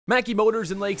Mackey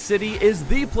Motors in Lake City is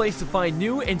the place to find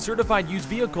new and certified used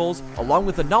vehicles, along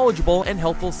with a knowledgeable and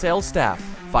helpful sales staff.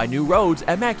 Find new roads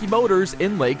at Mackey Motors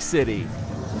in Lake City.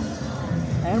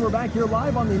 And we're back here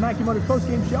live on the Mackey Motors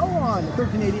postgame show on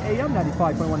 1380 AM,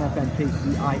 95.1 FM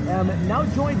KCIM. Now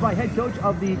joined by head coach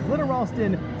of the Glidden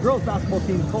Ralston girls basketball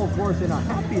team, Cole Corson.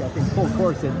 Happy, I think, Cole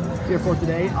Corson here for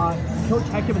today. Coach,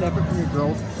 heck of an effort from your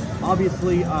girls.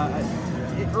 Obviously,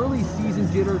 early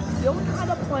season jitters still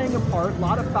kind of playing a part. A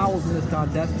lot of fouls in this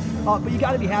contest, but you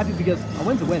got to be happy because a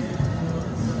win's a win.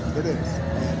 It is,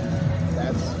 and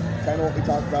that's kind of what we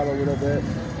talked about a little bit.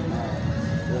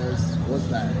 Was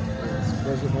that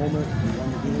was a moment we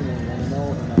won the game and we want to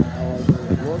know no matter how ugly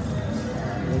it looked.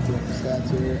 Looking at the stats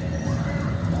here,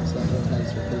 last night was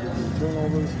nice for 33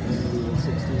 turnovers, and we were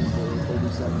 16 for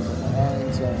 37 from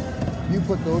behind. So you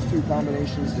put those two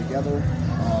combinations together,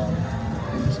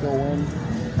 and you still win.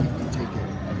 You take it,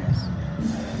 I guess.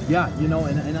 Yeah,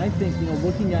 and I think,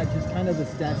 looking at just kind of the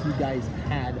stats you guys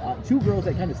had, two girls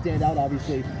that kind of stand out,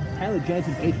 obviously, Tyler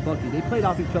Jensen, Paige Bucky. They played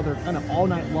off each other kind of all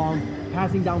night long,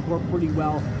 passing down court pretty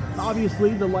well.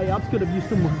 Obviously, the layups could have used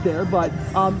some work there, but,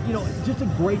 just a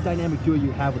great dynamic duo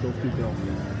you have with those two girls.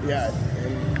 Yeah,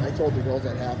 and I told the girls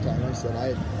at halftime, I said,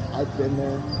 I've been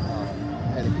there.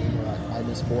 I had a game where I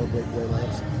missed 4 breakaway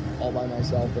layups all by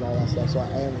myself and all that stuff, so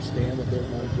I understand what they're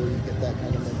going through. You get that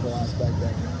kind of mental aspect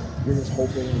that you're just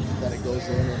hoping that it goes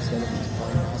in instead of just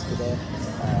playing basketball.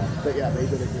 But yeah, they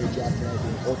did a great job tonight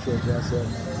being ultra aggressive.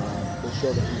 They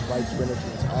showed that the right scrimmage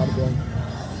was out of them.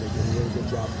 They did a really good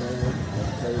job playing it.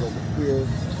 Carried over here.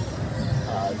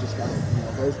 Just got to,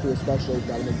 those two especially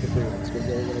got to make the free ones because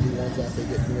they're going to be ones that if they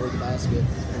get near the basket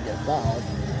and get fouled,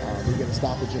 we get a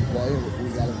stoppage in play, and we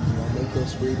got to make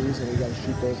those freebies, and we got to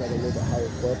shoot those at a little bit higher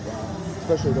clip.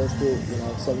 Especially those two,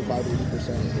 75-80%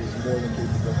 is more than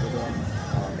capable for them,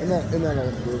 and that'll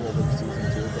improve over the season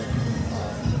too. But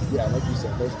yeah, like you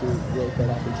said, those two really fed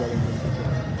off each other.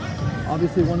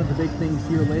 Obviously, one of the big things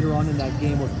here later on in that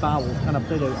game was fouls. Kind of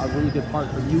played a really good part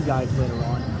for you guys later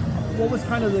on. What was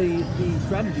kind of the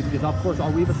strategy? Because, of course,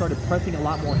 Arriva started pressing a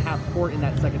lot more half court in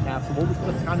that second half. So what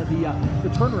was kind of the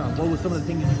turnaround? What was some of the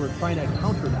things you were trying to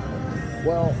counter that with?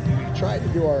 Well, we tried to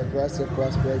do our aggressive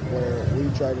press break where we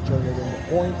tried to turn it into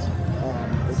points,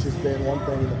 which has been one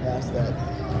thing in the past that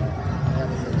I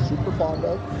haven't been super fond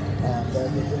of. But I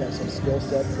think we have some skill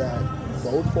sets that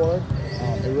bode for it.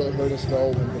 It really hurt us, though,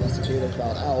 when Vanessa Taylor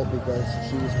fouled out because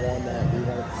she was one that we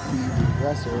wanted to be the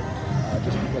aggressor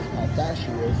just because of how fast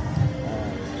she is.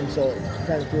 And so it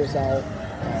kind of threw us out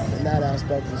in that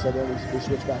aspect, and so then we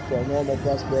switched back to our normal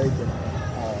press break,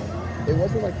 and it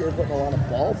wasn't like they were putting a lot of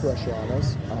ball pressure on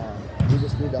us. We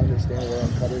just need to understand where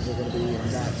our cutters are going to be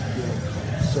and not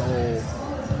so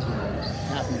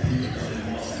happy feet.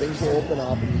 Things will open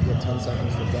up, and you get 10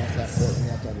 seconds to cross that court, and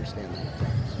you have to understand that.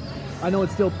 I know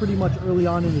it's still pretty much early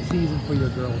on in the season for your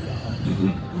girls,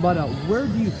 but where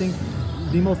do you think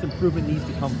the most improvement needs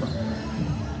to come from?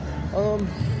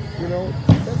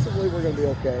 Defensively we're going to be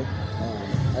okay.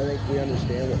 I think we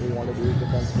understand what we want to do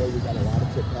defensively. We got a lot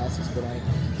of tip passes tonight.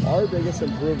 Our biggest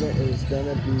improvement is going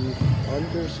to be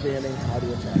understanding how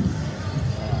to attack.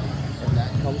 And that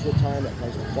comes with time, that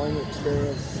comes with playing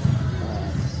experience.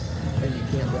 And you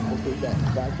can't replicate that in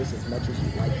practice as much as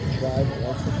you'd like to try. But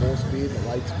once the full speed, the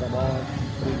lights come on,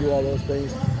 and you do all those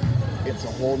things, it's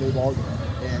a whole new ballgame.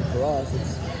 And for us,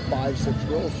 it's 5-6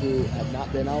 girls who have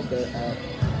not been out there at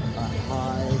a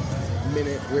high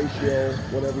minute ratio,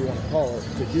 whatever you want to call it,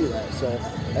 to do that. So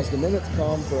as the minutes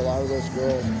come for a lot of those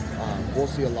girls, we'll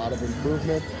see a lot of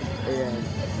improvement. And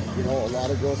a lot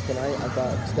of girls tonight I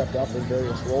thought stepped up in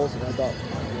various roles, and I thought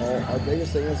our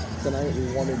biggest thing is tonight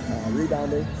we wanted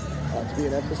rebounding to be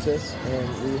an emphasis,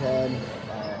 and we had,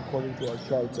 according to our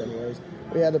charts anyways,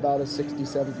 we had about a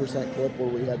 67% clip where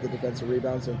we had the defensive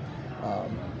rebounds, and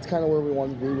it's kind of where we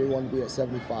wanted to be. We wanted to be at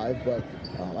 75, but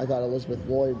I thought Elizabeth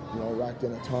Lloyd, racked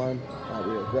in a ton.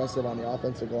 We were aggressive on the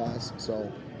offensive glass,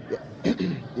 so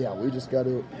yeah, we just got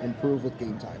to improve with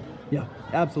game time. Yeah,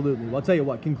 absolutely. Well, I'll tell you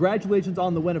what, congratulations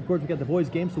on the win. Of course, we got the boys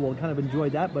game, so we'll kind of enjoy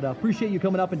that, but appreciate you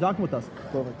coming up and talking with us.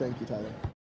 Perfect. Thank you, Tyler.